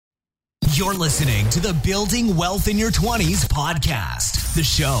You're listening to the Building Wealth in Your 20s podcast, the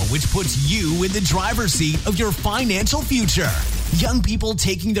show which puts you in the driver's seat of your financial future. Young people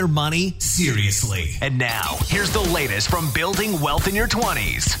taking their money seriously. And now, here's the latest from Building Wealth in Your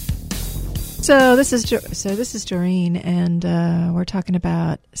 20s. So this is Doreen, and we're talking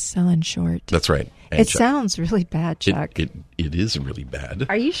about selling short. That's right. And it sounds really bad, Chuck. It is really bad.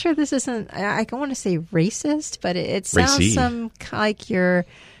 Are you sure this isn't? I don't want to say racist, but it sounds Racy. like you're,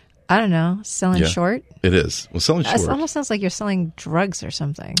 I don't know, selling short. It is. Well, selling short. It almost sounds like you're selling drugs or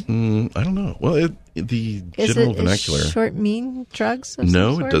something. I don't know. Well, the general vernacular. Is short mean drugs?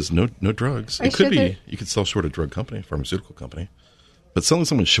 No, it does no drugs. It could be. You could sell short a drug company, a pharmaceutical company. But selling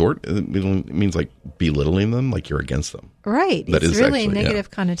someone short, it means like belittling them, like you're against them. Right. That it's is really actually, a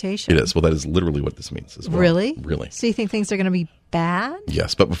negative connotation. It is. Well, that is literally what this means as well. Really? Really. So you think things are going to be bad?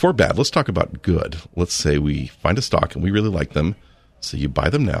 Yes. But before bad, let's talk about good. Let's say we find a stock and we really like them. So you buy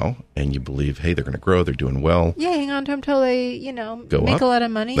them now and you believe, hey, they're going to grow. They're doing well. Yeah, hang on to them until they, go make up. a lot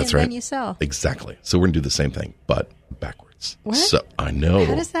of money. That's and right. Then you sell. Exactly. So we're going to do the same thing, but backwards. What? So I know.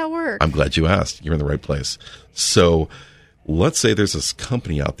 How does that work? I'm glad you asked. You're in the right place. So let's say there's this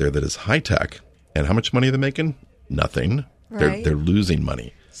company out there that is high tech, and how much money are they making? Nothing. Right. They're losing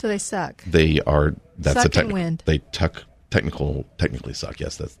money. So they suck. They are. That's Suck and wind. They technically suck.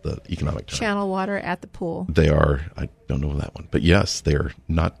 Yes, that's the economic term. Channel water at the pool. They are. I don't know that one, but yes, they are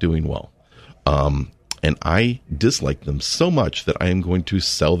not doing well. And I dislike them so much that I am going to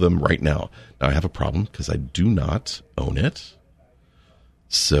sell them right now. Now I have a problem because I do not own it.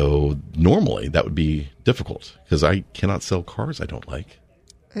 So normally that would be difficult because I cannot sell cars I don't like.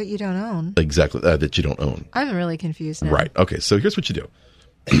 That you don't own. Exactly. That you don't own. I'm really confused now. Right. Okay. So here's what you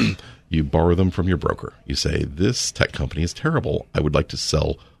do. You borrow them from your broker. You say, this tech company is terrible. I would like to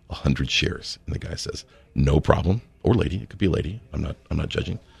sell 100 shares. And the guy says, no problem. Or lady. It could be a lady. I'm not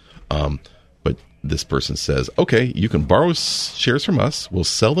judging. But this person says, okay, you can borrow shares from us. We'll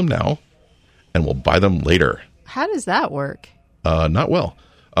sell them now and we'll buy them later. How does that work? Not well.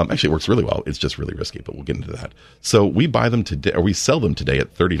 Actually, it works really well. It's just really risky, but we'll get into that. So we buy them today, or we sell them today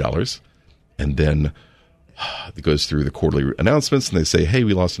at $30. And then it goes through the quarterly announcements and they say, hey,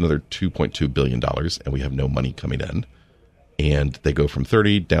 we lost another $2.2 billion and we have no money coming in. And they go from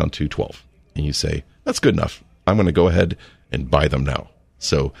 30 down to 12. And you say, that's good enough. I'm going to go ahead and buy them now.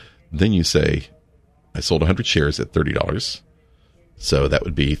 So then you say, I sold 100 shares at $30. So that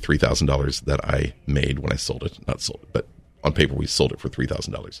would be $3,000 that I made when I sold it. Not sold it, but on paper we sold it for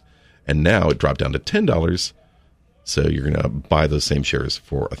 $3,000. And now it dropped down to $10. So you're going to buy those same shares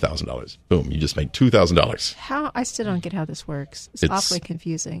for $1,000. Boom, you just made $2,000. How? I still don't get how this works. It's awfully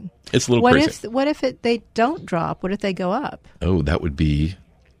confusing. It's a little crazy. What if they don't drop? What if they go up? Oh, that would be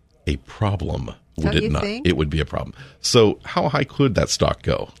a problem. Don't Would it you not? think? It would be a problem. So how high could that stock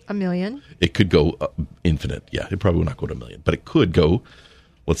go? $1 million? It could go infinite. Yeah, it probably will not go to $1 million, but it could go,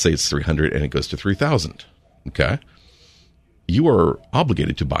 let's say it's 300 and it goes to 3,000. Okay. You are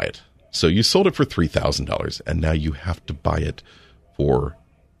obligated to buy it. So you sold it for $3,000 and now you have to buy it for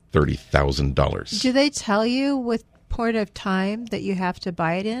 $30,000. Do they tell you with point of time that you have to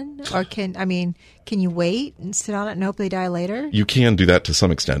buy it in? Or can you wait and sit on it and hope they die later? You can do that to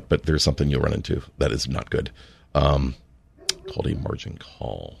some extent, but there's something you'll run into that is not good. Called a margin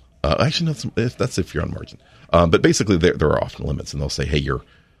call. Actually, no, that's if you're on margin. But basically, there are often limits, and they'll say, hey, you're...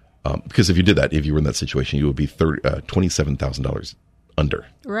 because if you did that, if you were in that situation, you would be $27,000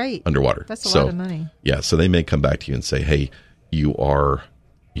 underwater. That's a lot of money. Yeah, so they may come back to you and say, hey, your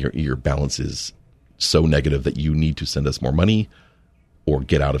balance is so negative that you need to send us more money or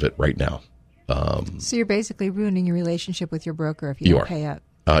get out of it right now. So you're basically ruining your relationship with your broker if you don't pay up.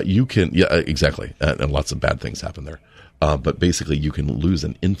 You can, exactly. And lots of bad things happen there. But basically, you can lose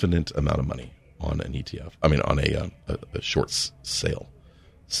an infinite amount of money on an ETF. I mean, on a short sale.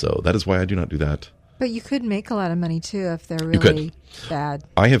 So that is why I do not do that. But you could make a lot of money, too, if they're really bad.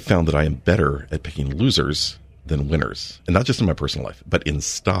 I have found that I am better at picking losers than winners. And not just in my personal life, but in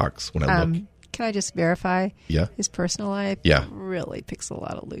stocks when I look. Can I just verify? Yeah. His personal life really picks a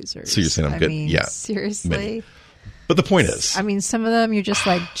lot of losers. So you're saying I'm good? Yeah. Seriously? Maybe. But the point is. I mean, some of them you're just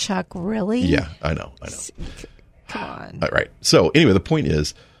like, Chuck, really? Yeah, I know. Come on. All right. So anyway, the point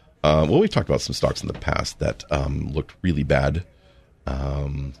is, we've talked about some stocks in the past that looked really bad.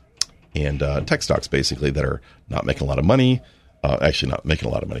 And tech stocks basically that are not making a lot of money, actually not making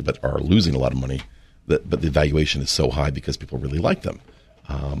a lot of money, but are losing a lot of money. But the valuation is so high because people really like them.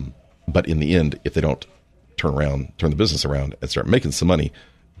 But in the end, if they don't turn the business around and start making some money,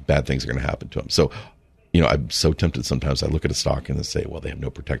 bad things are going to happen to them. So, I'm so tempted sometimes. I look at a stock and I say, well, they have no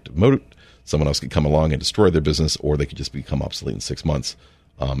protective moat. Someone else could come along and destroy their business, or they could just become obsolete in 6 months.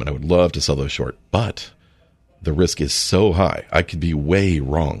 And I would love to sell those short, but the risk is so high. I could be way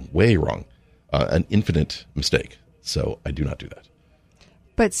wrong, an infinite mistake. So I do not do that.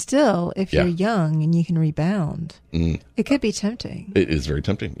 But still, if you're young and you can rebound, it could be tempting. It is very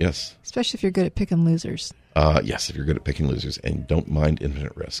tempting, yes. Especially if you're good at picking losers. Yes, if you're good at picking losers and don't mind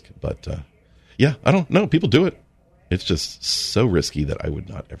infinite risk. But yeah, I don't know. People do it. It's just so risky that I would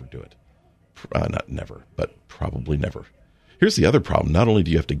not ever do it. Not never, but probably never. Here's the other problem. Not only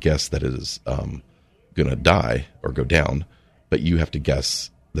do you have to guess that it is going to die or go down, but you have to guess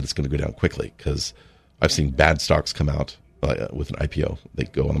that it's going to go down quickly, because I've seen bad stocks come out with an IPO. They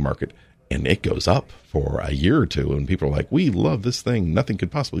go on the market and it goes up for a year or two, and people are like, we love this thing. Nothing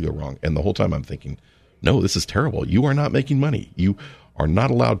could possibly go wrong. And the whole time I'm thinking, no, this is terrible. You are not making money. You are not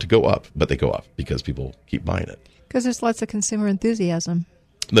allowed to go up, but they go up because people keep buying it. Because there's lots of consumer enthusiasm.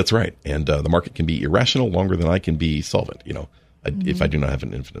 That's right. And the market can be irrational longer than I can be solvent, if I do not have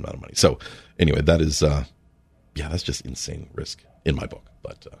an infinite amount of money. So anyway, that is, that's just insane risk in my book.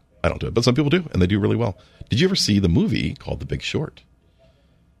 But I don't do it. But some people do, and they do really well. Did you ever see the movie called The Big Short?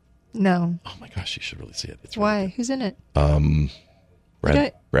 No. Oh my gosh, you should really see it. It's Why? Really good. Who's in it? Brad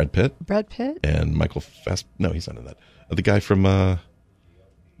Pitt. Brad Pitt? And Michael No, he's not in that. The guy from the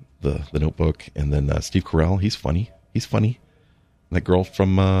Notebook, and then Steve Carell. He's funny. And that girl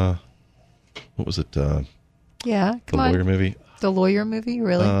from what was it? Yeah, come on. The Lawyer movie. The Lawyer movie,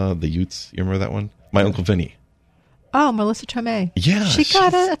 really? The Utes. You remember that one? My Uncle Vinny. Oh, Melissa Tomei. Yeah, she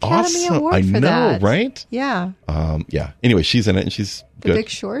got an Academy awesome. Award for that. I know, right? Yeah. Yeah. Anyway, she's in it, and she's good. The Big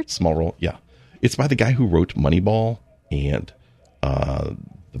Short? Small role, yeah. It's by the guy who wrote Moneyball and The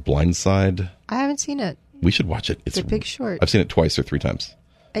Blind Side. I haven't seen it. We should watch it. It's The Big Short. I've seen it twice or 3 times.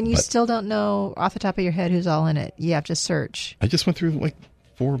 And you still don't know off the top of your head who's all in it. You have to search. I just went through like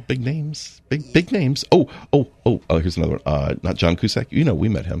 4 big names. Big names. Oh, here's another one. Not John Cusack. We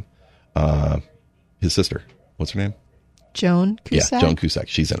met him. His sister. What's her name? Joan Cusack? Yeah, Joan Cusack.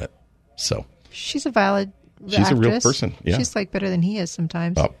 She's in it. So she's a valid She's actress. a real person. Yeah. She's like better than he is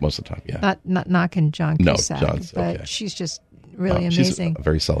sometimes. Most of the time, yeah. Not knocking John Cusack. No, John's but okay. she's just really amazing. She's a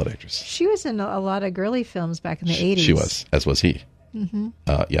very solid actress. She was in a lot of girly films back in the 80s. She was, as was he. Mm-hmm.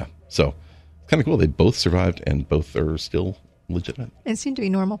 Yeah. So kind of cool. They both survived and both are still legitimate. And seem to be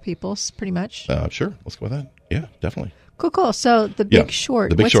normal people, pretty much. Sure. Let's go with that. Yeah, definitely. Cool. So The Big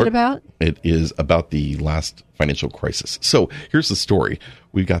Short, what's it about? It is about the last financial crisis. So here's the story.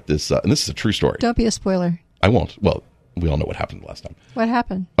 We've got this, and this is a true story. Don't be a spoiler. I won't. Well, we all know what happened last time. What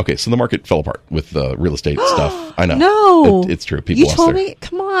happened? Okay, so the market fell apart with the real estate stuff. I know. No. It's true. People you lost told me?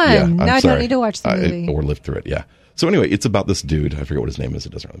 Come on. Yeah, now I don't need to watch the movie. Or live through it, yeah. So anyway, it's about this dude. I forget what his name is.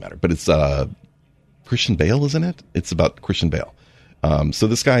 It doesn't really matter. But it's Christian Bale, isn't it? It's about Christian Bale. So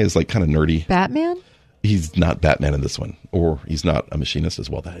this guy is like kind of nerdy. Batman? He's not Batman in this one. Or he's not a machinist as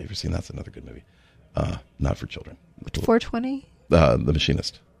well. Have you ever seen that? That's another good movie. Not for children. 420? The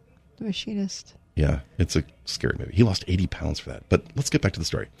Machinist. The Machinist. Yeah, it's a scary movie. He lost 80 pounds for that. But let's get back to the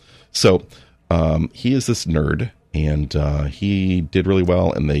story. So he is this nerd, and he did really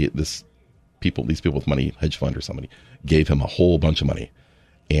well. And these people with money, hedge fund or somebody, gave him a whole bunch of money.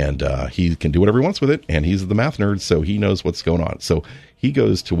 And he can do whatever he wants with it. And he's the math nerd, so he knows what's going on. So he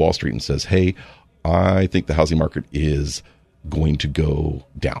goes to Wall Street and says, hey, I think the housing market is going to go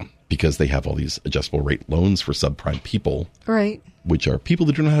down because they have all these adjustable rate loans for subprime people. Right. Which are people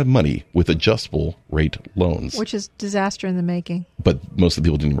that do not have money with adjustable rate loans. Which is disaster in the making. But most of the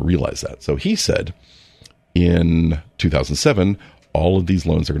people didn't even realize that. So he said in 2007, all of these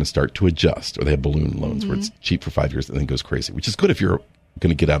loans are going to start to adjust, or they have balloon loans where it's cheap for 5 years and then goes crazy, which is good if you're going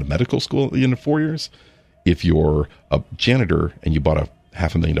to get out of medical school at the end of 4 years. If you're a janitor and you bought a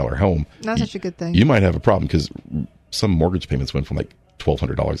 $500,000 home, not such a good thing. You might have a problem because some mortgage payments went from like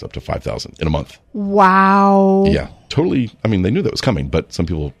 $1,200 up to $5,000 in a month. Wow. Yeah, totally. I mean, they knew that was coming, but some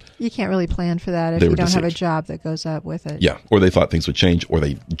people... You can't really plan for that if you don't have a job that goes up with it. Yeah, or they thought things would change, or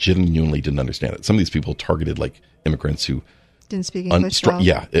they genuinely didn't understand it. Some of these people targeted like immigrants who... Didn't speak English well.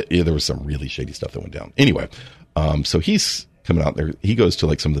 Yeah, there was some really shady stuff that went down. Anyway, so he's coming out there. He goes to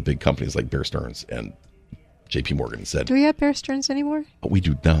like some of the big companies like Bear Stearns and JP Morgan and said... Do we have Bear Stearns anymore? We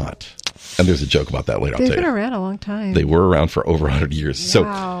do not. And there's a joke about that later. They've been around a long time. They were around for over 100 years.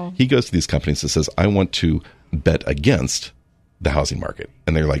 Wow. So he goes to these companies and says, I want to bet against the housing market.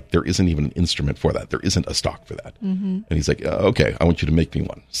 And they're like, there isn't even an instrument for that. There isn't a stock for that. Mm-hmm. And he's like, okay, I want you to make me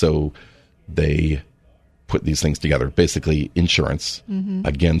one. So they put these things together, basically insurance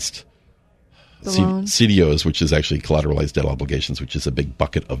against CDOs, which is actually collateralized debt obligations, which is a big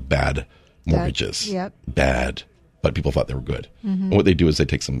bucket of bad mortgages. Bad. But people thought they were good. And what they do is they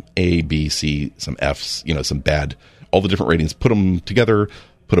take some A, B, C, some Fs, some bad all the different ratings, put them together,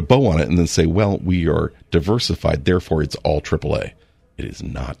 put a bow on it, and then say, well, we are diversified, therefore it's all AAA. It is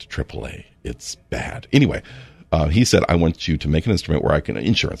not AAA. It's bad. Anyway, he said, I want you to make an instrument where I can,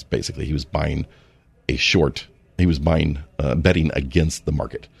 insurance, basically. He was buying a short. He was buying, betting against the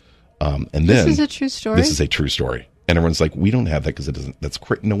market. And then this is a true story? This is a true story. And everyone's like, we don't have that because it doesn't, that's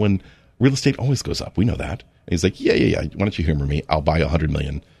great. No one, real estate always goes up. We know that. And he's like, yeah. Why don't you humor me? I'll buy 100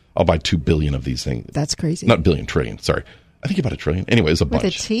 million. I'll buy 2 billion of these things. That's crazy. Not billion, trillion. Sorry. I think about $1 trillion. Anyway, it's a bunch.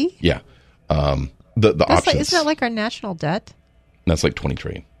 With a T? Yeah. The options. Isn't that like our national debt? That's like 20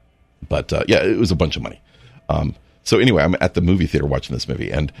 trillion. But yeah, it was a bunch of money. So anyway, I'm at the movie theater watching this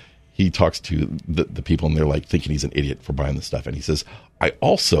movie, and he talks to the people, and they're like thinking he's an idiot for buying this stuff. And he says, I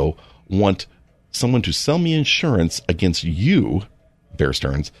also want someone to sell me insurance against you, Bear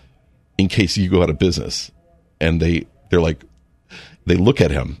Stearns, in case you go out of business. And they're like, they look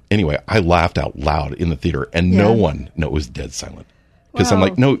at him. Anyway, I laughed out loud in the theater, and it was dead silent. Because I'm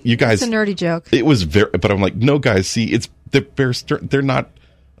like, no, you guys. It's a nerdy joke. It was but I'm like, no, guys, see, the Bear Stearns, they're not,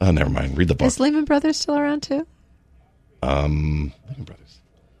 oh, never mind, read the book. Is Lehman Brothers still around too? Lehman Brothers.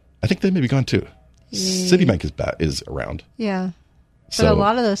 I think they may be gone too. Citibank is around. Yeah. But a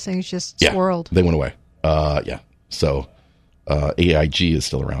lot of those things just swirled. They went away. Yeah. So AIG is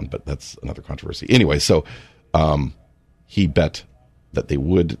still around, but that's another controversy. Anyway, so he bet that it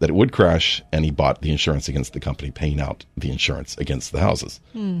would crash, and he bought the insurance against the company, paying out the insurance against the houses.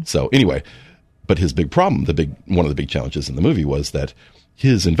 So anyway, but his big problem, one of the big challenges in the movie was that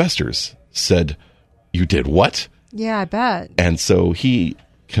his investors said, "You did what?" Yeah, I bet. And so he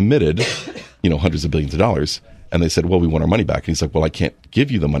committed, hundreds of billions of dollars. And they said, well, we want our money back. And he's like, well, I can't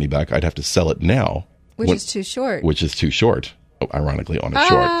give you the money back. I'd have to sell it now. Which is too short. Ironically, on a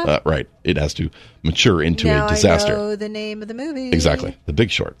short. Right. It has to mature into a disaster. I know the name of the movie. Exactly. The Big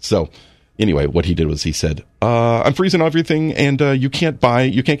Short. So anyway, what he did was he said, I'm freezing everything, and you can't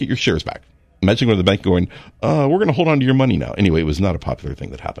get your shares back. Imagine going to the bank going, we're going to hold on to your money now. Anyway, it was not a popular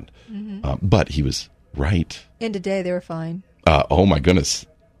thing that happened. Mm-hmm. But he was right. And today they were fine. Oh, my goodness.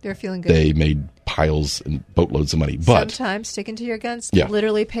 They're feeling good. They made piles and boatloads of money. But sometimes sticking to your guns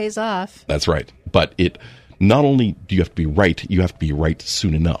literally pays off. That's right. But not only do you have to be right, you have to be right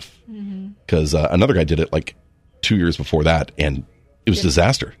soon enough. Because another guy did it like 2 years before that, and it was a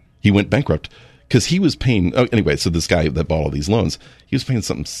disaster. He went bankrupt because he was paying. Anyway, so this guy that bought all these loans, he was paying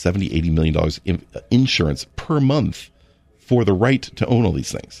something $70-80 million in insurance per month for the right to own all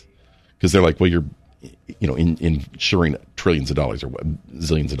these things. Because they're like, well, you're insuring trillions of dollars or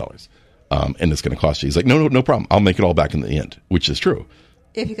zillions of dollars. And it's going to cost you. He's like, no problem. I'll make it all back in the end, which is true.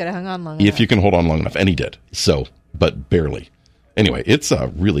 If you could have hung on long enough. If you can hold on long enough. And he did. So, but barely. Anyway, it's a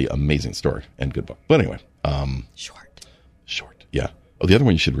really amazing story and good book. But anyway. Short. Yeah. Oh, the other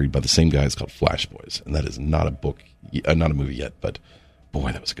one you should read by the same guy is called Flash Boys. And that is not a book, not a movie yet, but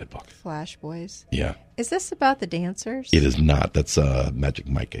boy, that was a good book. Flash Boys. Yeah. Is this about the dancers? It is not. That's Magic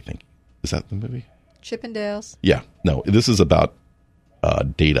Mike, I think. Is that the movie? Chippendales. Yeah. No, this is about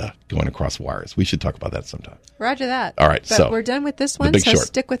data going across wires. We should talk about that sometime. Roger that. All right. But so we're done with this one, so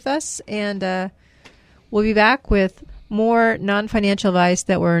stick with us, and we'll be back with more non-financial advice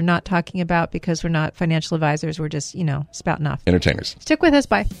that we're not talking about because we're not financial advisors. We're just, spouting off. Entertainers. Stick with us.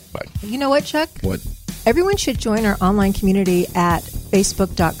 Bye. Bye. You know what, Chuck? What? Everyone should join our online community at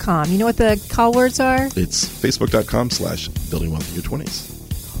facebook.com. You know what the call words are? It's facebook.com/building wealth in your 20s.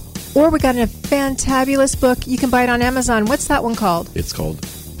 Or we got a fantabulous book. You can buy it on Amazon. What's that one called? It's called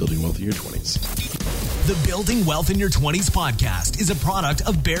Building Wealth in Your 20s. The Building Wealth in Your 20s podcast is a product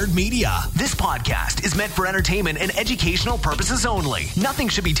of Baird Media. This podcast is meant for entertainment and educational purposes only. Nothing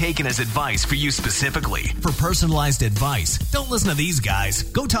should be taken as advice for you specifically. For personalized advice, don't listen to these guys.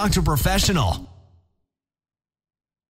 Go talk to a professional.